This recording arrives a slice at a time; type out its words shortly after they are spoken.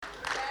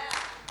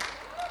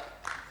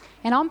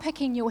And I'm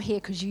picking your hair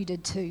because you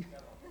did too.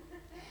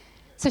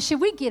 So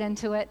should we get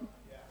into it?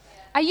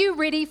 Are you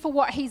ready for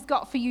what he's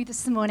got for you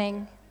this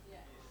morning?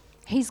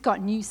 He's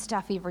got new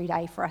stuff every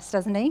day for us,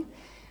 doesn't he?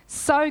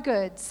 So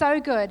good, so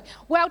good.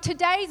 Well,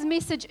 today's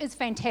message is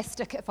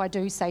fantastic, if I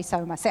do say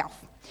so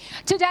myself.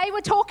 Today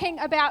we're talking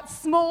about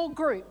small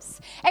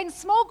groups. And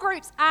small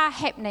groups are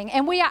happening,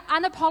 and we are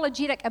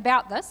unapologetic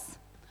about this.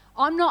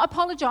 I'm not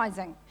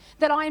apologising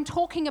that I am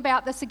talking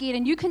about this again.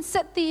 And you can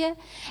sit there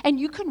and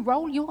you can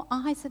roll your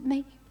eyes at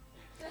me.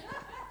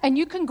 And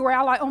you can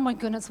growl like, oh my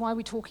goodness, why are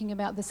we talking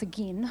about this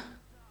again?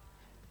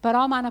 But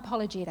I'm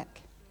unapologetic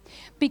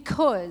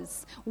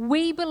because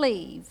we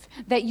believe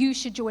that you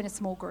should join a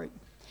small group.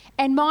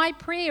 And my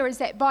prayer is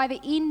that by the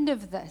end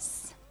of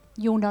this,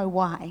 you'll know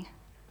why.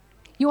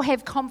 You'll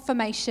have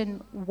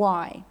confirmation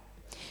why.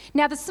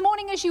 Now, this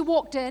morning as you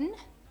walked in,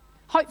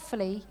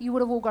 hopefully you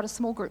would have all got a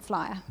small group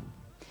flyer.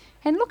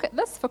 And look at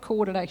this for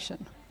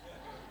coordination.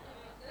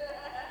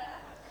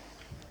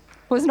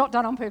 Was not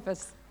done on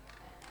purpose.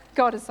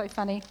 God is so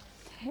funny.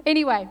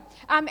 Anyway,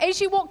 as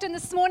you walked in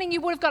this morning,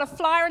 you would have got a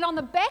flyer, and on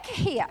the back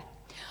here,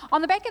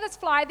 on the back of this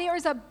flyer, there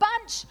is a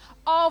bunch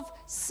of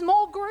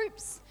small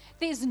groups.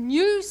 There's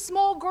new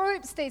small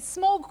groups, there's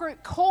small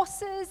group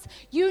courses,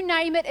 you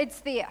name it, it's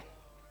there.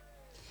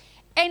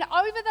 And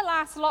over the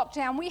last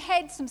lockdown, we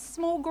had some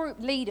small group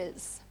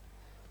leaders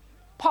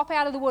pop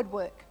out of the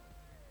woodwork.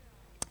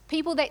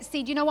 People that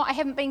said, you know what, I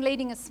haven't been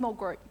leading a small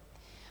group,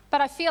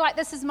 but I feel like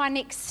this is my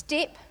next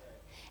step,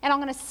 and I'm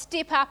going to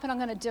step up and I'm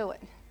going to do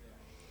it.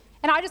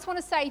 And I just want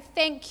to say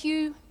thank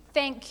you,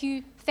 thank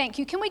you, thank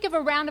you. Can we give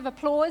a round of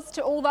applause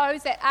to all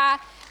those that are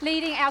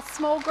leading our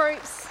small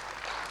groups?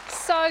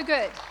 So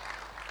good.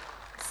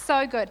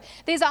 So good.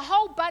 There's a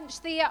whole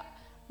bunch there,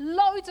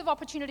 loads of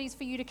opportunities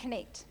for you to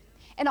connect.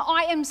 And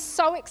I am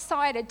so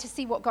excited to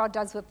see what God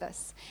does with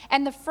this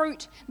and the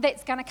fruit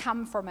that's going to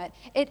come from it.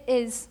 It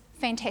is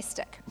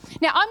fantastic.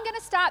 Now, I'm going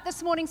to start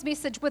this morning's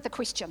message with a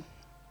question.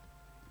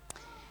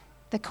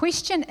 The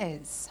question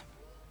is,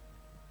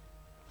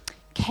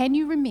 can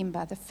you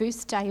remember the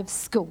first day of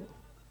school?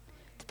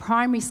 The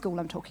primary school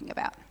I'm talking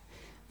about.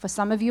 For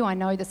some of you, I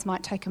know this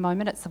might take a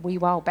moment. It's a wee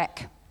while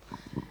back.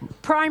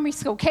 Primary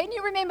school. Can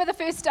you remember the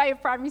first day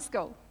of primary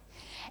school?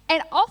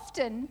 And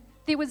often,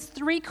 there was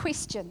 3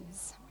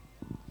 questions.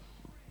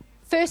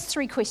 First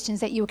 3 questions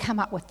that you would come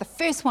up with. The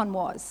first one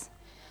was,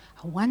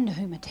 I wonder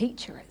who my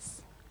teacher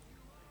is.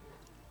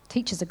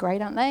 Teachers are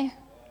great, aren't they?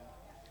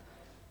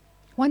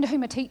 Wonder who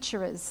my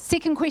teacher is.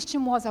 Second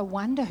question was, I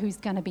wonder who's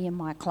going to be in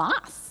my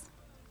class.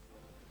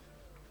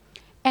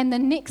 And the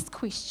next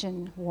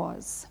question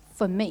was,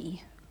 for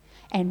me,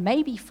 and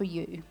maybe for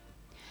you,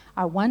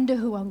 I wonder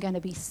who I'm going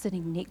to be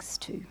sitting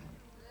next to.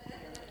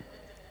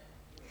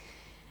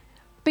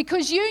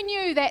 Because you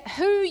knew that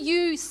who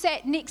you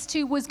sat next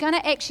to was going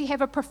to actually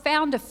have a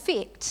profound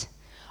effect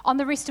on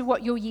the rest of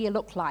what your year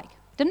looked like.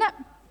 Didn't it?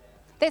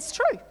 That's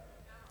true.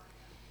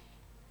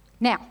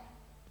 Now,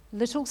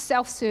 little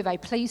self-survey.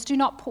 Please do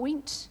not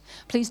point.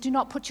 Please do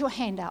not put your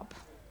hand up.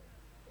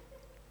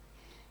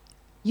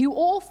 You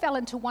all fell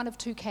into one of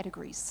 2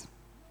 categories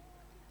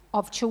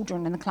of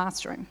children in the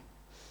classroom.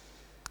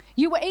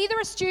 You were either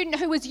a student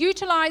who was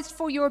utilised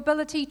for your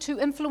ability to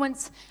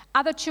influence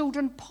other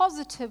children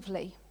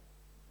positively,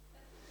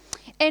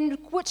 in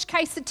which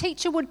case the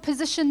teacher would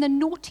position the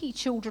naughty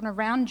children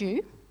around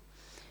you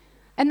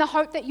in the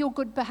hope that your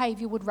good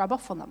behaviour would rub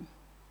off on them.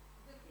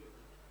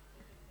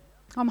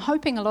 I'm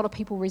hoping a lot of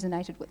people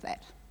resonated with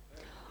that.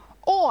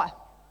 Or,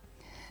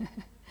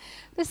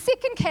 the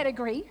second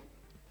category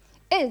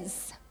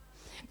is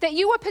that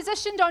you were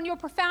positioned on your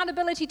profound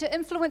ability to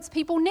influence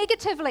people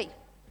negatively.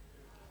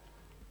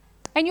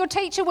 And your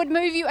teacher would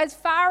move you as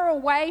far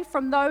away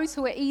from those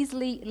who are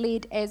easily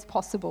led as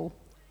possible.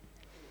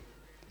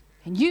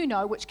 And you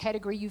know which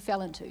category you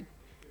fell into.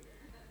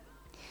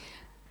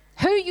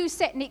 Who you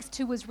sat next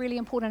to was really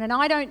important, and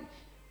I don't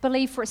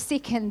believe for a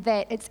second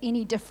that it's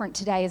any different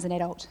today as an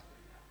adult.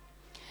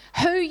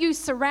 Who you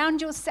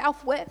surround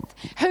yourself with,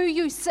 who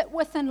you sit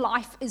with in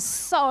life is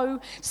so,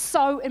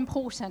 so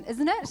important,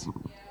 isn't it?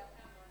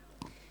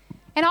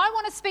 And I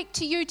want to speak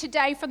to you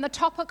today from the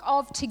topic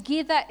of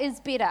together is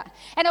better.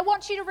 And I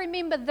want you to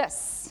remember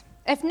this.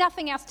 If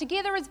nothing else,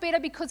 together is better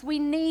because we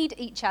need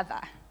each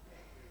other.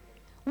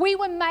 We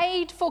were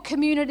made for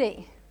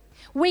community.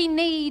 We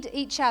need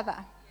each other.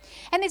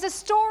 And there's a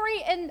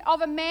story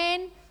of a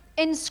man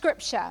in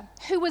Scripture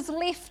who was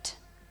left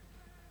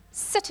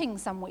sitting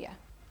somewhere.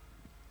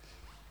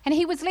 And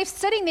he was left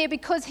sitting there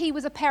because he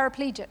was a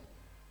paraplegic.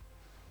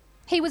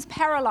 He was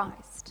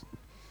paralysed.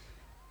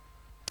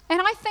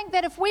 And I think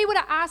that if we were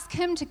to ask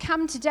him to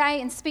come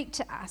today and speak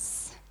to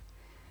us,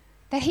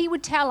 that he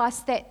would tell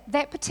us that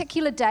that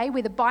particular day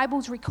where the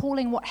Bible's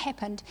recalling what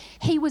happened,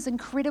 he was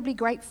incredibly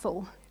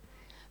grateful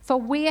for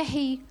where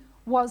he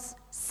was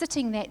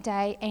sitting that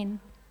day and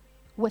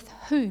with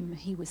whom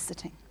he was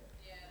sitting.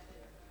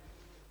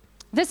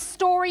 This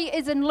story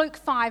is in Luke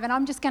 5, and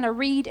I'm just going to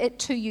read it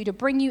to you to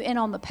bring you in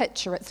on the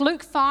picture. It's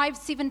Luke 5,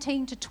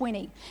 17 to 20,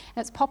 and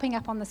it's popping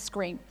up on the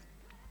screen.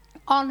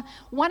 On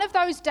one of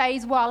those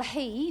days while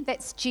he,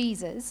 that's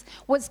Jesus,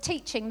 was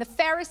teaching, the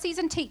Pharisees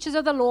and teachers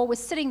of the law were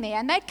sitting there,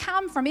 and they'd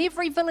come from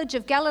every village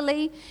of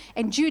Galilee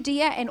and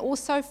Judea and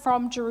also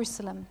from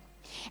Jerusalem.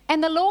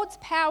 And the Lord's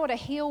power to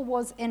heal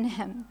was in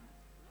him.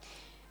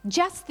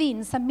 Just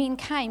then some men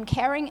came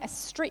carrying on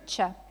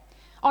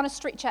a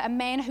stretcher, a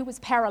man who was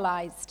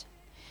paralyzed.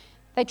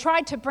 They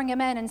tried to bring him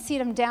in and set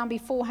him down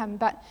before him,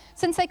 but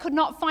since they could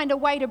not find a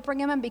way to bring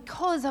him in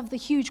because of the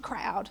huge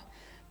crowd,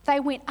 they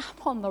went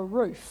up on the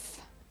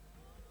roof.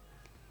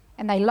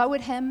 And they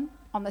lowered him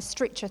on the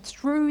stretcher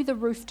through the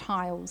roof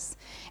tiles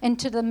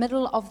into the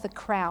middle of the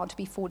crowd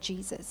before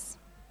Jesus.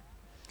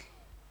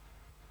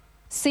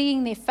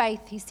 Seeing their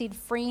faith, he said,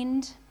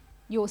 "Friend,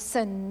 your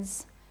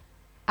sins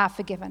are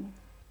forgiven."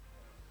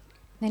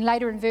 Then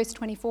later in verse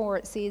 24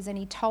 it says, "And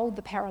he told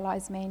the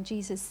paralyzed man,"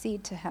 Jesus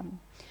said to him,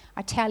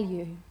 "I tell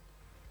you,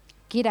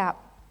 get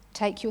up,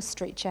 take your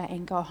stretcher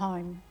and go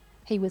home."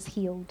 He was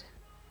healed.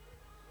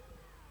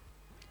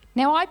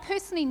 Now, I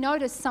personally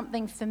noticed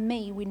something for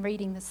me when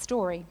reading the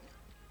story.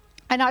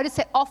 I noticed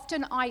that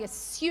often I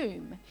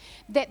assume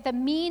that the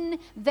men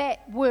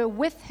that were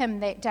with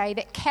him that day,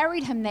 that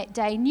carried him that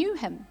day, knew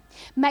him.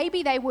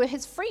 Maybe they were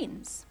his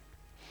friends.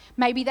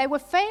 Maybe they were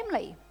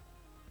family.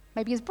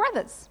 Maybe his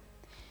brothers.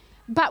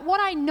 But what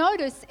I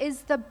notice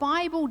is the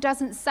Bible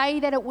doesn't say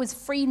that it was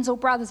friends or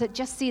brothers. It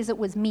just says it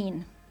was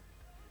men.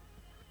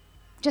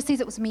 It just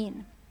says it was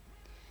men.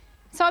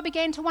 So I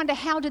began to wonder,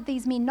 how did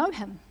these men know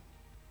him?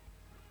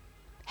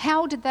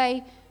 How did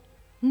they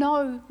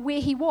know where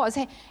he was?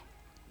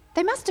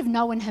 They must have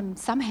known him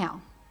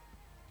somehow.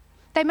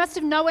 They must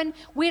have known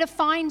where to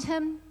find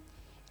him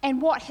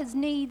and what his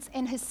needs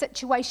and his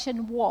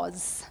situation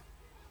was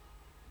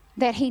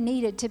that he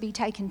needed to be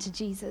taken to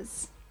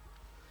Jesus.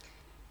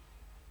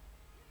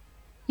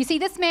 You see,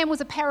 this man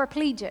was a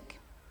paraplegic.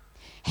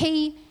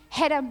 He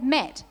had a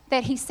mat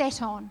that he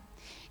sat on.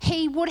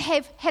 He would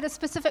have had a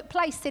specific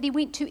place that he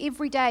went to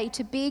every day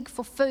to beg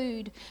for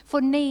food,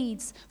 for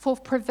needs, for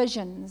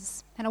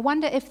provisions. And I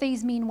wonder if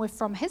these men were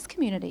from his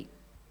community.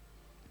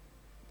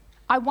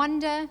 I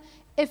wonder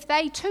if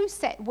they too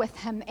sat with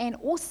him and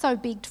also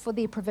begged for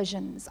their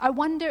provisions. I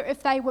wonder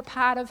if they were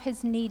part of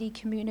his needy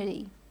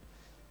community.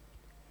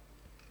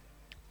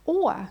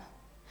 Or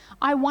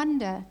I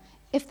wonder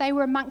if they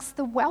were amongst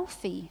the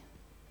wealthy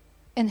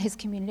in his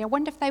community. I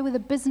wonder if they were the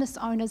business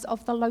owners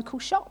of the local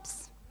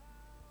shops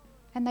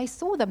and they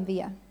saw them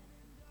there.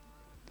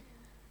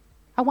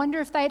 I wonder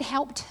if they had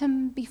helped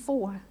him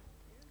before.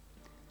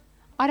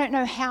 I don't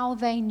know how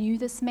they knew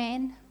this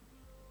man,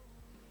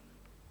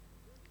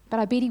 but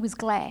I bet he was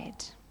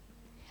glad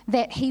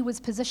that he was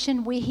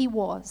positioned where he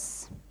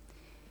was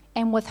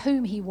and with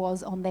whom he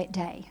was on that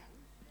day.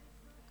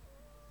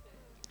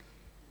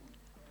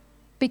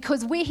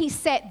 Because where he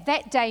sat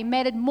that day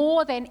mattered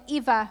more than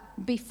ever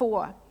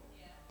before.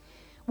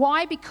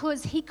 Why?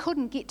 Because he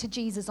couldn't get to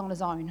Jesus on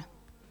his own.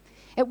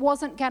 It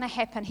wasn't going to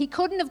happen. He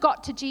couldn't have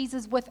got to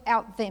Jesus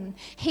without them.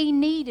 He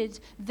needed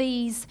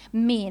these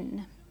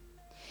men.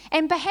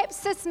 And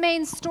perhaps this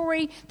man's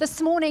story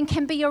this morning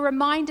can be a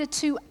reminder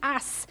to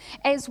us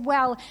as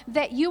well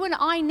that you and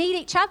I need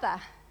each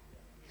other.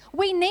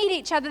 We need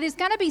each other. There's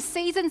going to be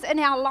seasons in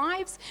our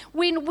lives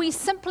when we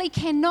simply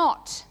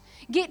cannot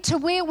get to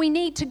where we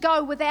need to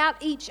go without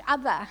each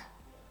other.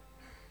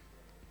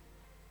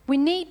 We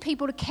need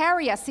people to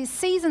carry us. There's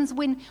seasons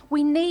when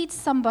we need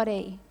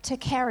somebody to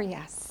carry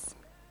us.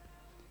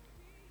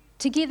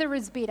 Together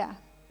is better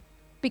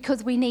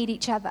because we need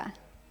each other.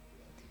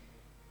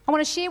 I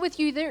want to share with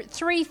you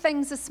three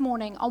things this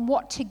morning on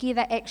what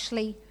together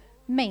actually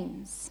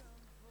means.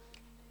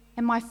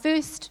 And my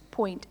first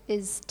point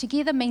is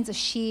together means a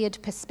shared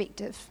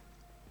perspective.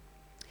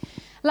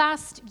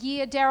 Last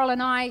year, Daryl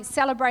and I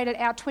celebrated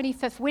our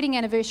 25th wedding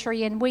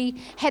anniversary, and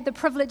we had the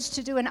privilege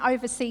to do an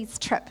overseas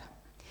trip.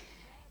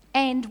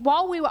 And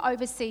while we were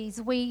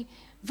overseas, we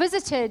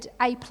visited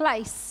a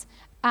place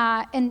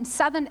in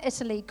southern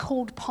Italy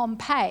called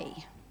Pompeii.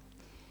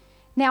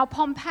 Now,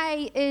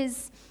 Pompeii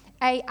is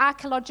an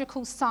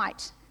archaeological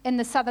site in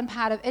the southern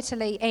part of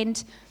Italy,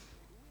 and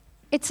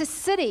it's a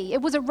city.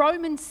 It was a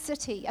Roman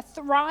city, a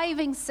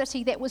thriving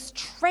city that was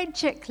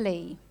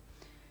tragically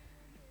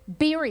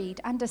buried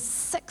under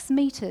 6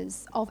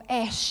 meters of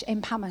ash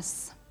and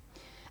pumice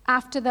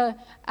after the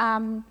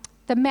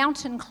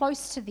mountain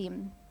close to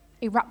them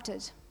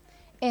erupted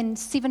in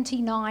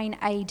 79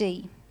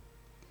 AD.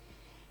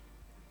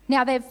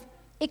 Now, they've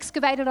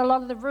excavated a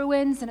lot of the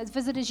ruins, and as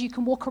visitors you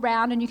can walk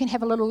around and you can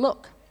have a little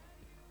look.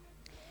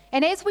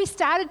 And as we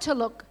started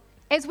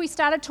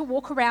to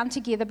walk around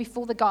together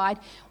before the guide,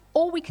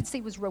 all we could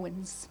see was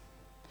ruins.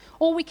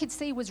 All we could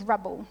see was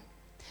rubble.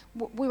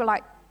 We were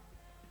like,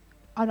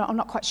 I'm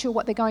not quite sure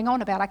what they're going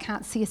on about. I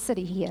can't see a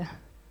city here,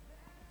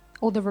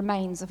 or the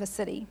remains of a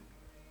city.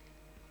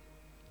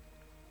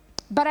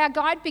 But our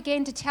guide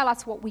began to tell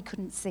us what we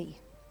couldn't see.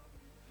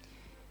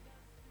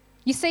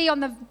 You see, on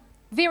the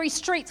very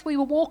streets we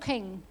were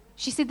walking,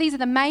 she said, these are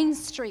the main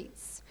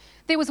streets.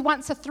 There was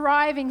once a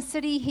thriving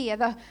city here.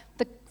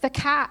 The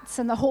carts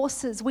and the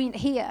horses went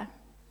here.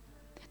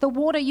 The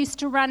water used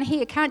to run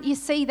here. Can't you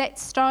see that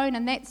stone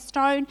and that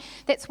stone?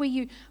 That's where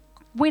you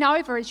went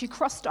over as you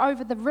crossed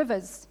over the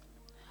rivers,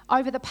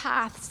 over the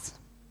paths.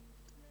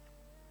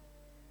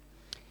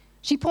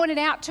 She pointed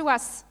out to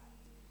us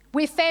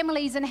where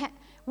families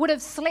would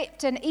have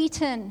slept and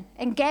eaten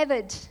and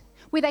gathered,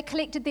 where they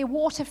collected their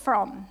water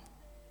from,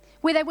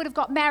 where they would have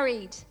got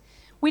married.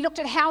 We looked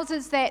at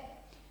houses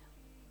that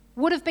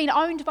would have been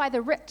owned by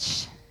the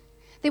rich.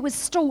 There was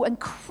still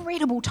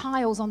incredible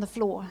tiles on the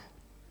floor.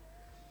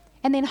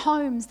 And then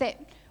homes that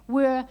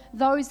were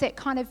those that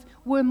kind of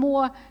were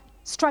more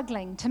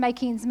struggling to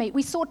make ends meet.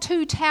 We saw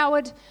 2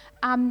 towered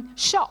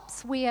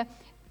shops where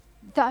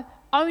the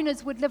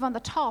owners would live on the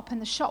top and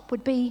the shop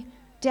would be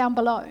down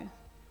below.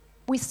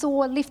 We saw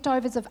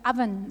leftovers of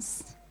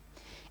ovens.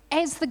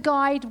 As the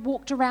guide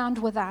walked around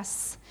with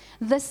us,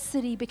 this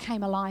city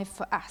became alive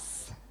for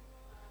us.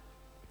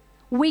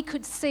 We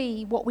could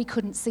see what we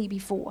couldn't see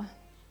before.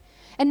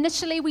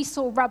 Initially, we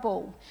saw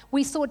rubble,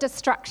 we saw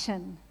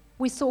destruction,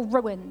 we saw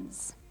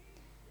ruins.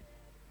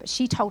 But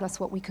she told us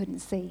what we couldn't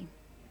see.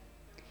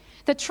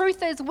 The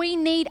truth is, we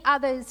need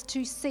others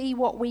to see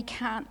what we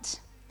can't.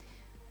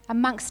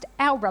 Amongst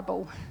our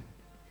rubble,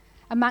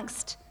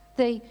 amongst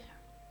the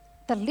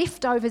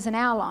leftovers in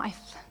our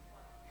life,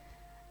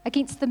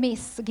 against the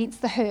mess,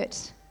 against the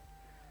hurt.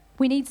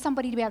 We need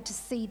somebody to be able to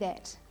see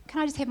that.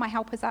 Can I just have my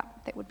helpers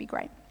up? That would be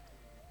great.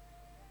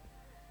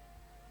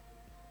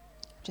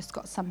 Just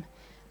got some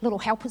little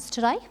helpers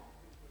today.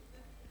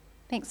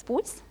 Thanks,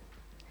 boys.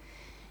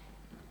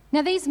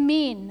 Now, these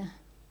men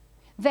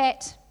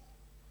that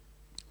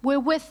were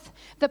with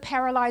the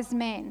paralyzed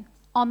man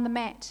on the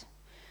mat,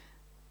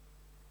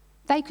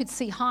 they could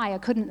see higher,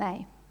 couldn't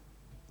they?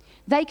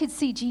 They could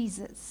see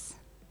Jesus.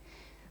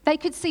 They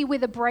could see where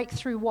the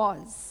breakthrough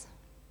was.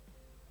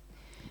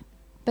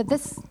 But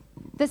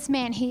this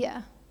man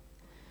here,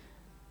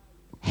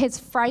 his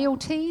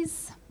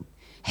frailties,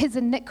 his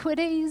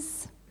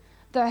iniquities,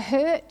 the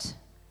hurt,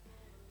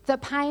 the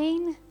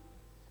pain,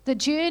 the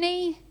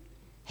journey,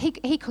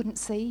 he couldn't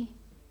see.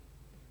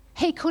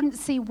 He couldn't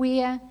see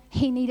where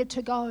he needed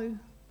to go.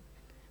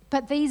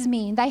 But these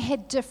men, they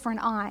had different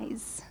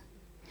eyes.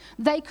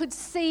 They could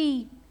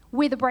see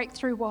where the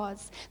breakthrough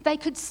was. They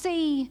could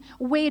see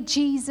where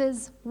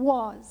Jesus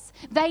was.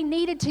 They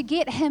needed to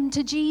get him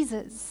to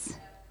Jesus.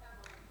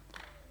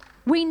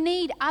 We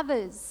need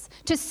others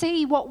to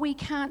see what we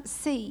can't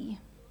see.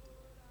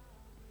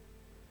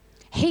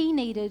 He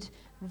needed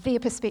their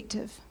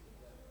perspective.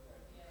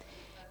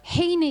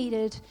 He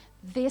needed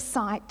their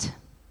sight.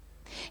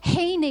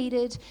 He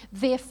needed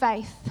their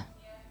faith.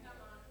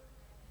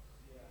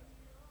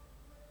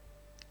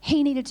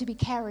 He needed to be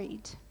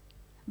carried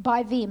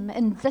by them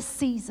in this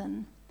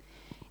season.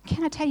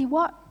 Can I tell you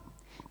what?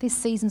 There's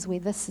seasons where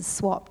this is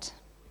swapped.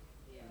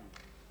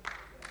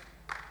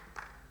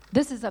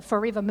 This is a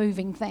forever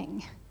moving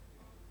thing.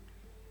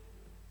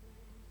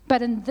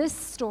 But in this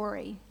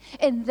story,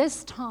 in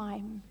this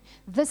time,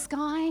 this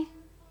guy,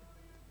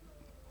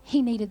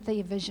 he needed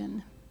their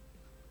vision,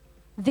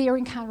 their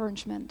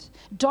encouragement.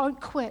 Don't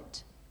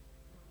quit.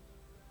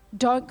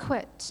 Don't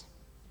quit.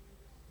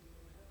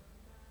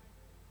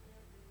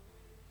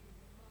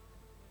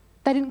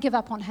 They didn't give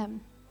up on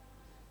him.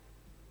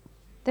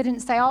 They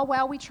didn't say, oh,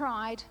 well, we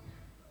tried.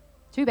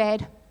 Too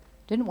bad.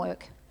 Didn't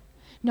work.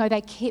 No,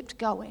 they kept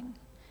going.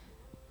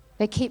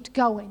 They kept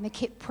going. They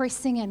kept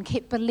pressing in,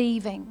 kept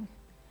believing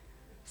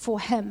for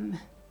him.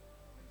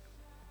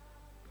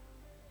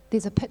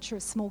 There's a picture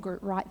of small group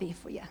right there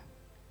for you.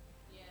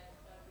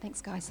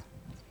 Thanks, guys.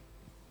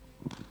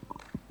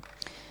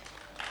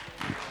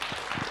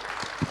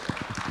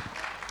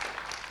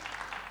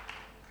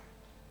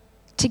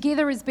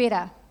 Together is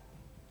better,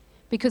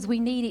 because we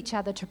need each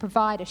other to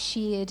provide a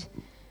shared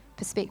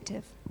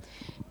perspective.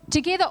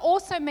 Together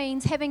also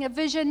means having a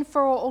vision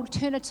for an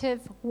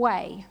alternative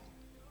way.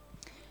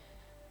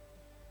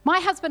 My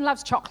husband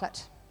loves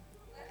chocolate.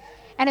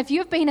 And if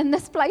you've been in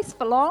this place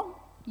for long,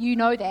 you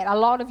know that. A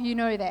lot of you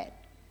know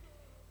that.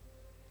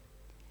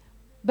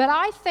 But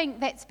I think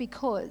that's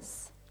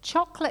because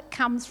chocolate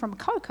comes from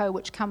cocoa,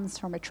 which comes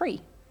from a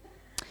tree.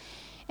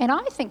 And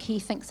I think he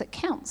thinks it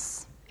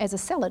counts as a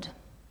salad.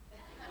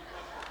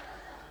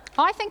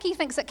 I think he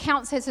thinks it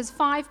counts as his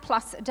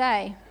 5+ a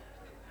day.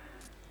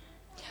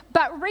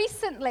 But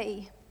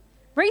recently,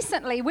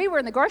 we were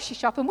in the grocery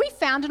shop and we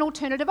found an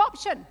alternative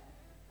option.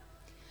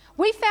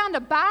 We found a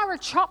bar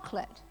of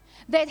chocolate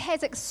that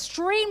has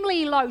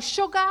extremely low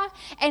sugar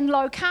and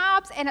low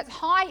carbs, and it's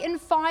high in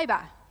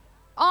fiber.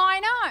 I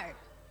know.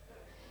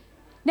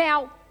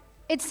 Now,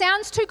 it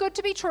sounds too good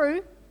to be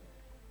true,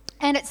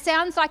 and it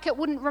sounds like it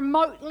wouldn't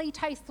remotely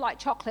taste like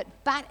chocolate,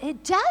 but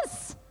it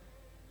does.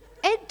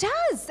 It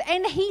does,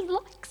 and he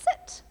likes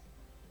it.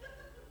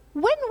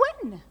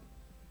 Win-win.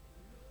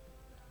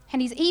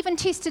 And he's even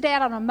tested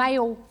out on a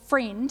male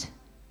friend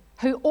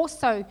who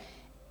also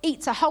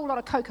eats a whole lot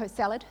of cocoa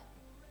salad.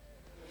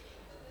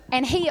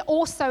 And he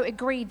also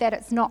agreed that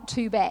it's not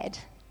too bad.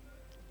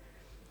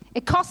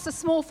 It costs a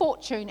small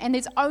fortune, and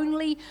there's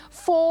only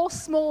 4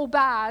 small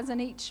bars in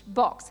each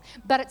box,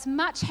 but it's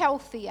much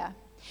healthier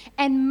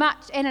and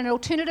an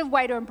alternative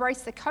way to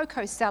embrace the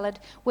cocoa salad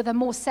with a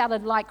more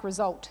salad-like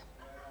result.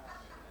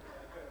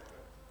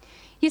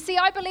 You see,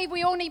 I believe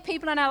we all need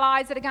people in our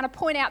lives that are going to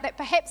point out that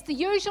perhaps the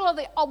usual or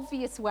the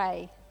obvious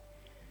way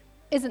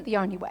isn't the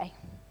only way.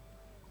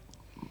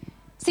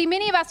 See,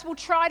 many of us will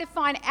try to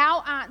find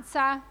our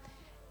answer,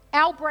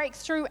 our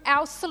breakthrough,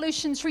 our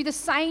solution through the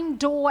same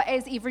door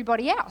as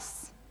everybody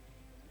else.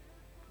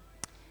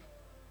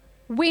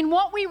 When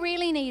what we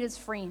really need is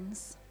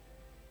friends.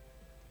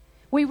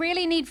 We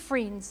really need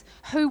friends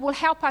who will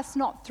help us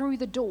not through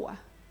the door,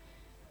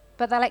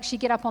 but they'll actually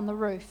get up on the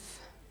roof.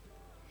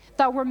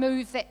 They'll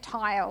remove that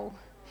tile,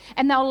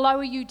 and they'll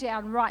lower you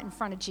down right in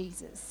front of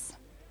Jesus.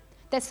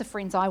 That's the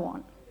friends I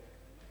want.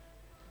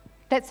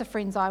 That's the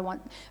friends I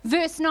want.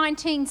 Verse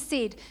 19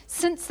 said,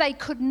 since they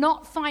could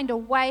not find a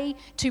way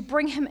to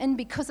bring him in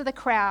because of the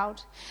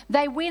crowd,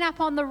 they went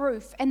up on the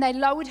roof and they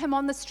lowered him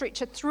on the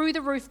stretcher through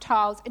the roof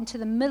tiles into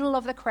the middle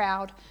of the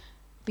crowd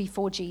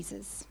before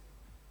Jesus.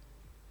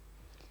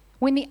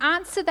 When the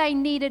answer they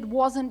needed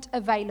wasn't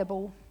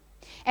available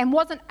and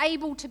wasn't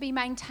able to be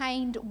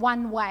maintained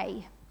one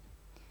way,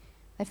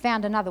 they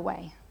found another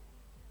way.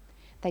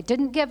 They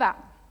didn't give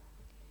up.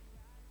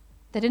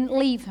 They didn't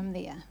leave him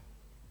there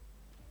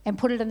and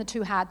put it in the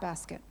too hard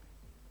basket.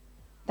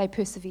 They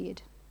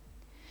persevered.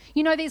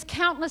 You know, there's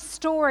countless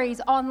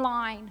stories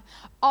online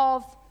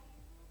of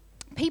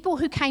people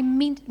who came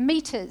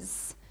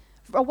meters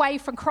away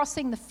from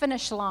crossing the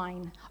finish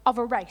line of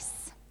a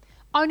race,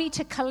 only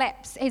to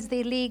collapse as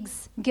their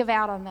legs give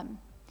out on them.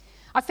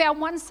 I found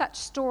one such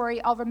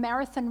story of a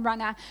marathon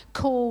runner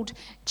called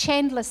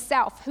Chandler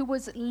Self, who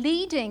was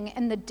leading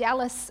in the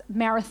Dallas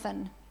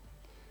Marathon.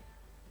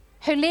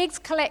 Her legs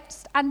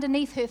collapsed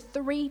underneath her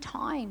 3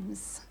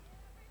 times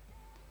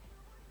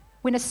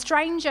when a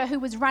stranger who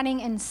was running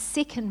in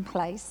second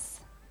place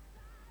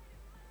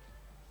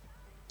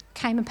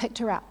came and picked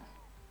her up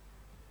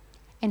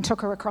and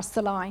took her across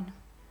the line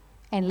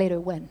and let her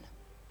win.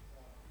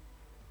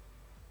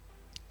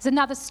 There's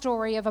another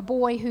story of a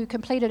boy who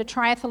completed a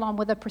triathlon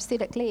with a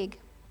prosthetic leg.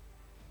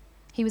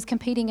 He was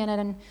competing in it,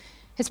 and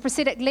his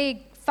prosthetic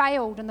leg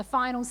failed in the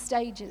final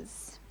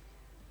stages.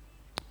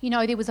 You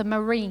know, there was a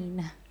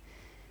Marine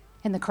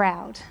in the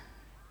crowd.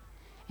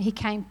 And he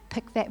came,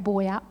 picked that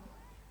boy up,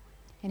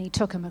 and he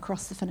took him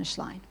across the finish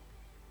line.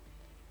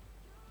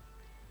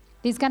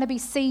 There's going to be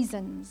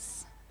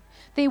seasons.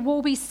 There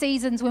will be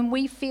seasons when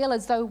we feel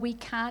as though we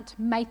can't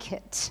make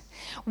it.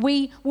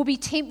 We will be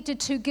tempted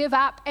to give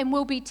up and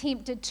we'll be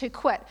tempted to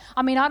quit.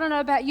 I mean, I don't know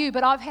about you,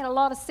 but I've had a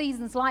lot of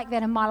seasons like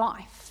that in my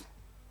life.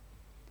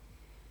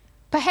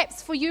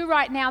 Perhaps for you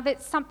right now,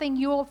 that's something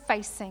you're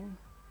facing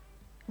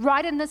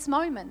right in this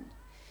moment.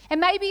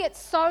 And maybe it's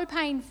so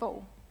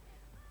painful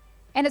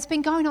and it's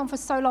been going on for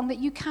so long that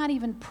you can't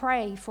even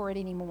pray for it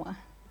anymore.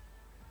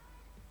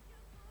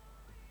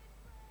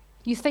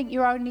 You think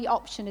your only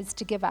option is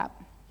to give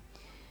up.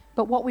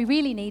 But what we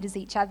really need is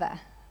each other,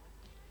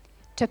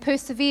 to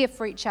persevere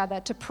for each other,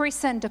 to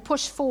press in, to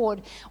push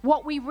forward.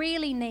 What we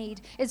really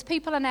need is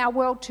people in our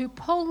world to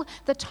pull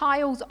the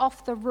tiles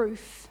off the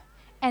roof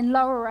and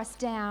lower us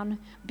down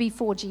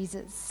before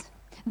Jesus.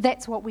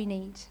 That's what we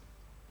need.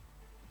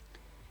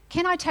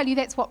 Can I tell you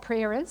that's what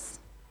prayer is?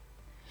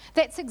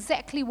 That's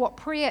exactly what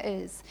prayer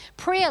is.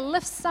 Prayer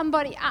lifts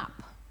somebody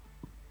up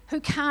who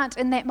can't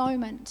in that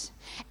moment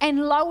and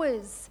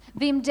lowers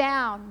them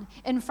down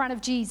in front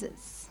of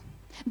Jesus.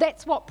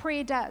 That's what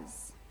prayer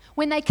does.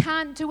 When they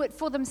can't do it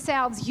for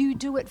themselves, you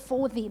do it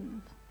for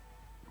them.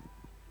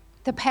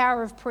 The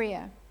power of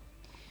prayer.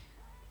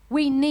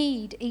 We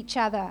need each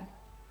other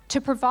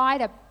to provide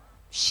a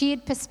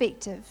shared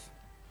perspective,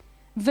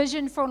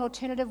 vision for an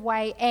alternative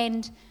way,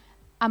 and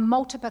a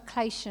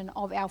multiplication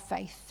of our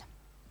faith.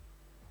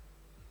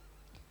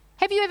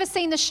 Have you ever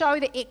seen the show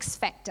The X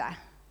Factor?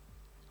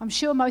 I'm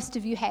sure most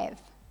of you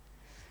have.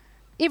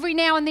 Every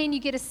now and then you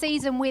get a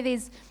season where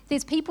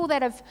there's people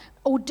that have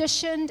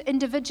auditioned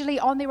individually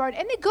on their own,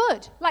 and they're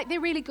good. Like,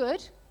 they're really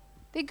good.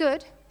 They're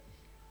good.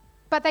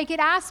 But they get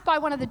asked by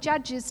one of the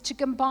judges to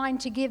combine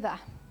together.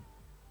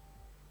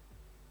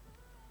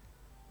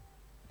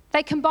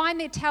 They combine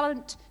their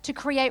talent to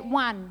create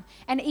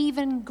an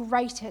even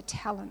greater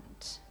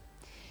talent.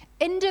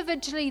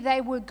 Individually they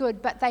were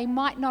good, but they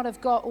might not have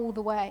got all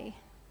the way.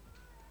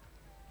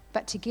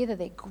 But together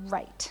they're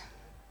great.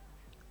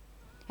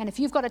 And if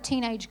you've got a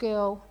teenage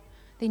girl,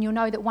 then you'll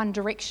know that One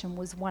Direction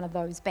was one of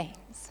those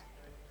bands.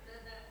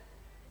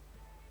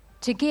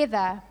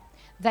 Together,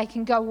 they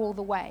can go all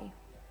the way.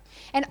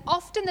 And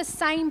often the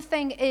same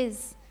thing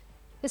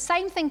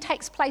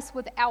takes place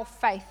with our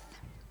faith.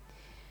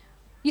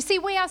 You see,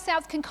 we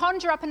ourselves can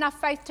conjure up enough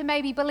faith to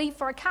maybe believe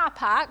for a car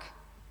park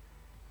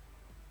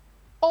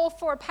or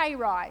for a pay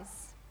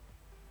rise.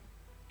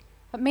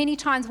 But many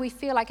times we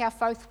feel like our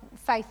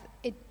faith,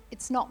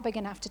 it's not big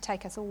enough to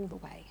take us all the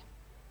way.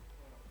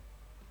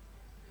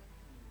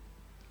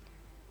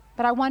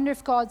 But I wonder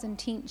if God's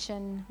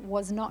intention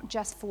was not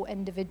just for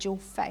individual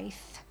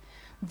faith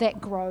that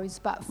grows,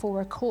 but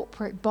for a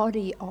corporate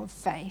body of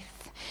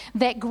faith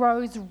that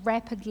grows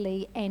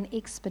rapidly and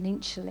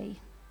exponentially.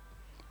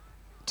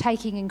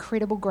 taking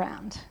incredible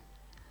ground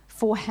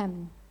for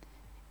him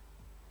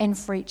and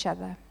for each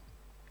other.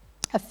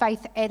 A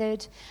faith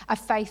added, a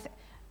faith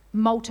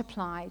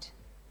multiplied,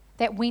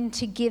 that when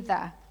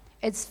together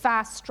is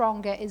far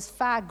stronger, is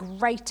far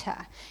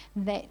greater,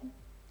 that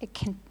it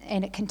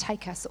can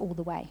take us all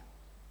the way.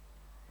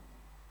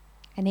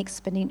 An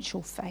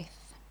exponential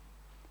faith.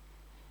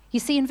 You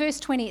see, in verse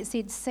 20 it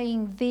said,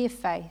 seeing their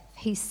faith,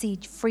 he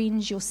said,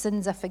 friends, your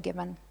sins are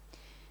forgiven.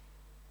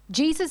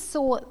 Jesus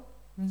saw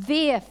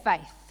their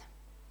faith,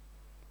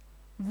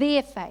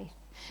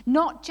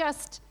 not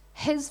just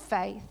his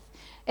faith.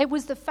 It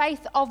was the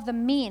faith of the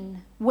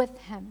men with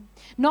him,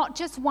 not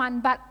just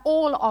one, but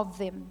all of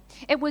them.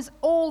 It was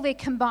all their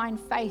combined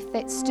faith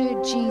that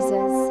stirred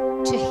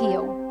Jesus to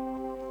heal.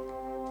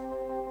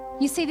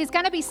 You see, there's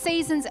going to be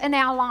seasons in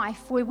our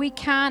life where we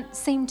can't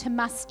seem to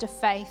muster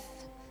faith.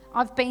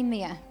 I've been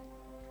there.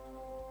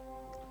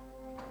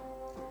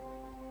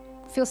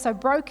 We feel so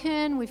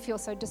broken, we feel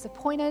so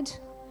disappointed.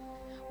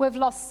 We've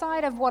lost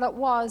sight of what it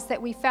was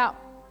that we felt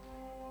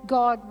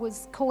God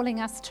was calling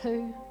us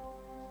to.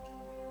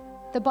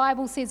 The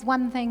Bible says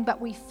one thing, but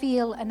we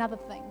feel another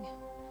thing.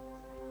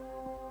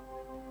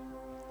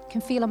 It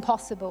can feel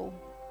impossible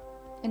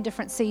in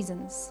different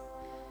seasons.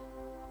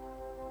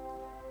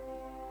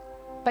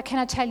 But can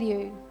I tell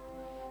you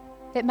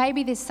that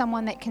maybe there's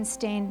someone that can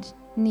stand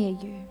near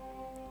you.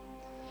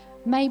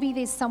 Maybe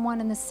there's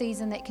someone in the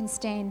season that can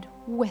stand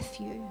with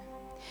you.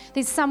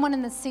 There's someone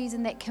in the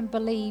season that can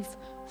believe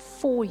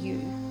for you.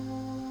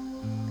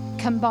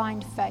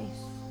 Combined faith.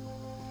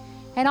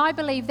 And I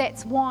believe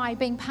that's why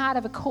being part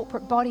of a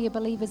corporate body of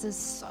believers is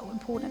so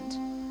important.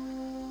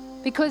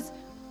 Because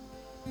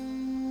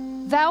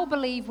they'll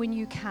believe when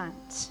you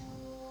can't.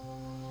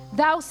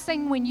 They'll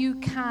sing when you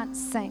can't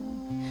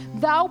sing.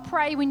 They'll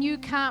pray when you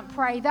can't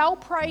pray. They'll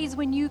praise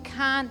when you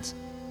can't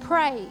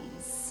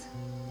praise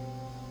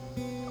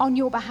on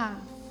your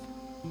behalf.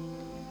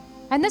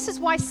 And this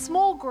is why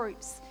small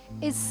groups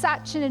is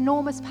such an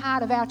enormous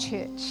part of our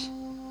church.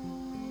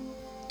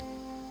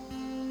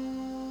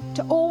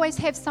 To always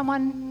have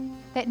someone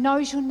that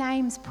knows your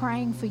name's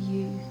praying for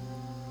you,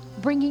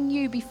 bringing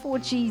you before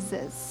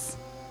Jesus.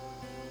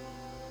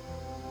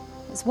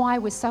 That's why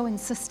we're so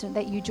insistent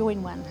that you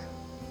join one.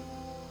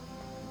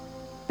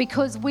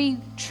 Because we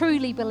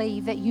truly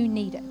believe that you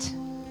need it.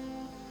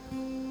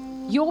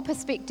 Your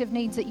perspective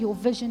needs it, your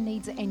vision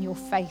needs it, and your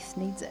faith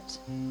needs it.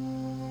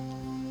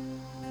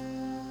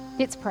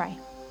 Let's pray.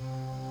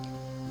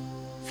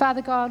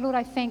 Father God, Lord,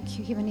 I thank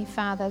you, Heavenly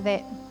Father,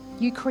 that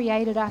you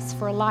created us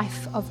for a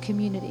life of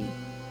community.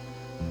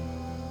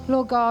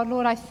 Lord God,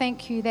 Lord, I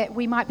thank you that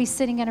we might be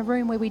sitting in a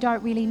room where we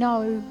don't really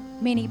know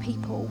many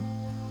people.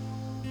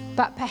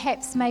 But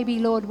perhaps maybe,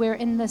 Lord, we're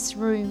in this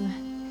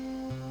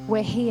room.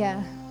 We're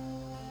here,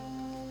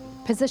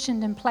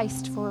 positioned and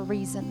placed for a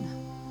reason.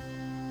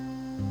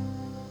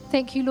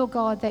 Thank you, Lord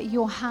God, that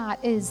your heart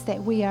is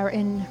that we are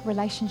in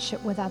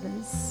relationship with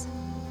others.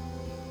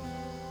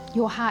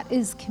 Your heart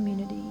is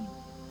community.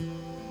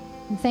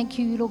 And thank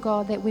you, Lord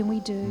God, that when we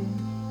do,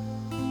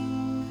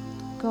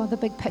 God, the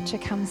big picture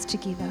comes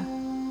together.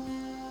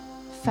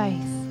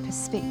 Faith,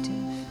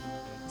 perspective,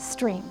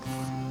 strength,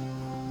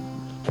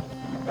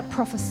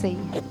 prophecy,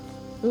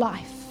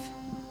 life,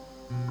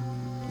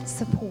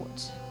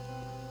 support.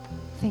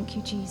 Thank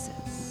you,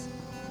 Jesus.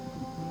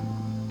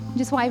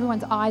 Just while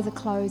everyone's eyes are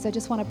closed, I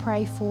just want to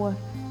pray for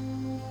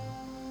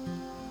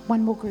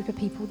one more group of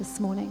people this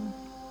morning.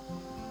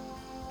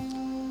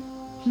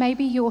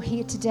 Maybe you're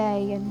here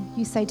today and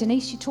you say,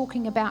 Denise, you're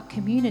talking about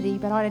community,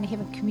 but I don't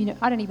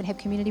even have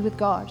community with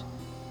God.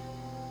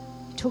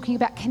 You're talking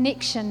about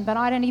connection, but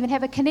I don't even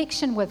have a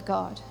connection with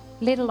God,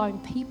 let alone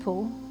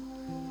people.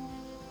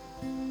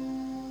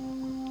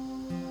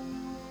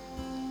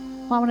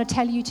 Well, I want to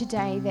tell you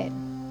today that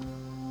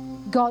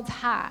God's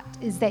heart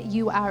is that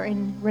you are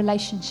in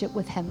relationship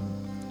with Him.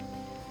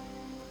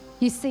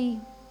 You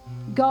see,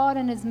 God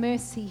in His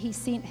mercy, He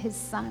sent His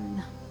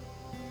Son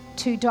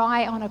to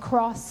die on a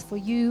cross for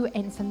you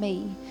and for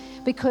me,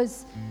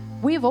 because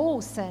we've all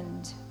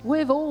sinned,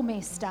 we've all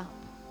messed up.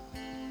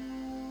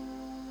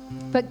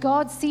 But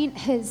God sent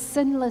His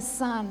sinless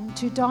Son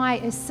to die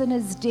a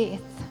sinner's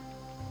death.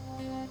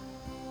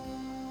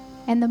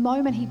 And the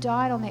moment He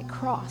died on that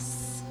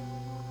cross,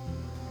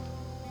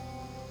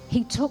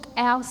 He took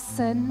our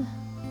sin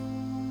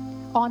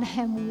on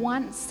Him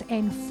once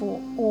and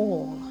for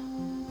all.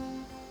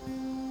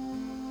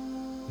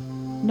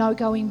 No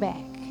going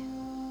back.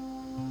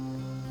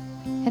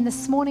 And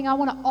this morning, I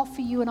want to offer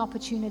you an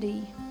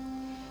opportunity.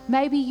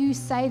 Maybe you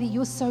say that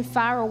you're so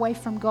far away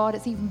from God,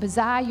 it's even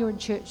bizarre you're in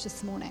church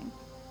this morning.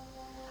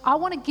 I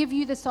want to give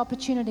you this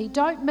opportunity.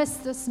 Don't miss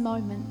this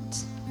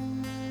moment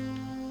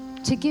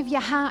to give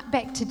your heart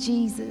back to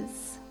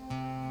Jesus.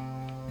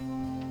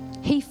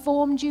 He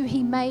formed you,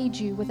 He made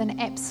you with an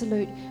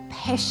absolute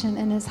passion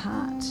in His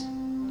heart.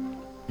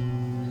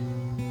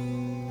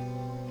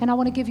 And I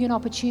want to give you an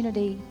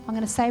opportunity. I'm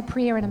going to say a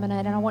prayer in a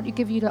minute, and I want to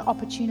give you the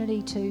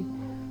opportunity to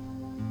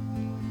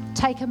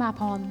take Him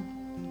up on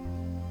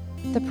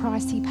the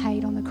price He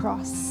paid on the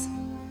cross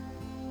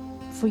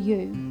for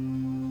you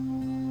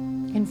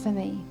and for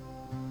me.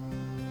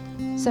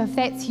 So if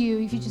that's you,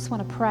 if you just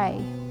want to pray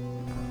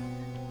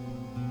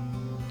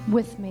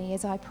with me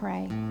as I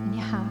pray in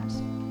your heart.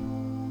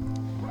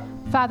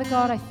 Father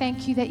God, I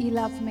thank you that you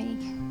love me.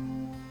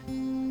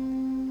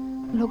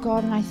 Lord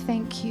God, and I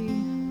thank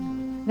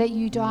you that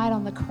you died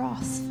on the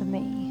cross for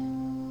me.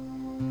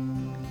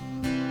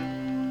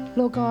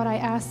 Lord God, I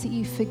ask that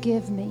you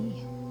forgive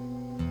me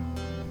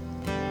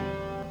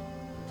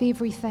for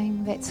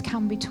everything that's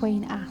come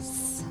between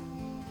us.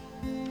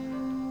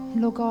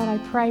 Lord God, I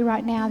pray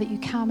right now that you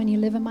come and you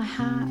live in my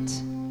heart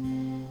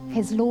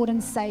as Lord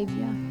and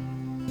Savior.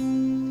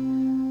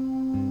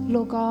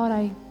 Lord God,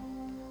 I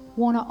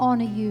want to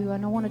honor you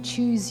and I want to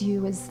choose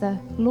you as the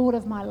Lord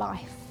of my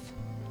life.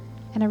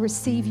 And I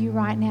receive you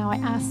right now. I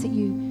ask that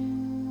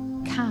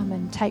you come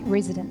and take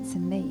residence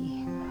in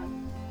me.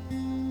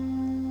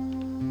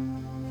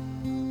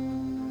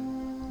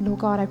 Lord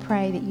God, I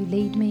pray that you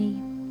lead me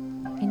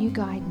and you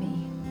guide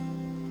me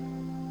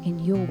in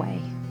your way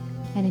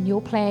and in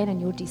your plan and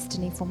your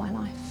destiny for my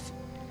life.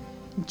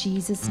 In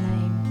Jesus'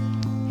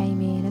 name,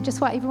 amen. And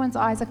just while everyone's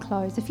eyes are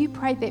closed, if you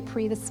prayed that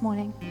prayer this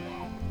morning,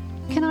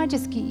 can I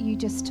just get you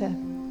just to,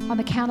 on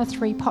the count of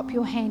 3, pop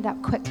your hand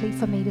up quickly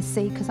for me to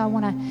see, because I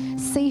want to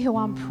see who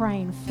I'm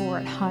praying for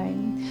at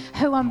home,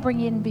 who I'm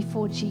bringing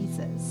before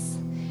Jesus.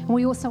 And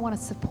we also want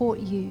to support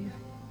you.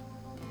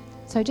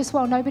 So just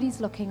while nobody's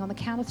looking, on the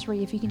count of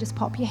 3, if you can just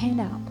pop your hand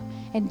up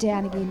and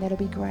down again, that'll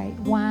be great.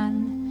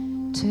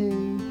 1,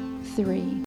 2, 3.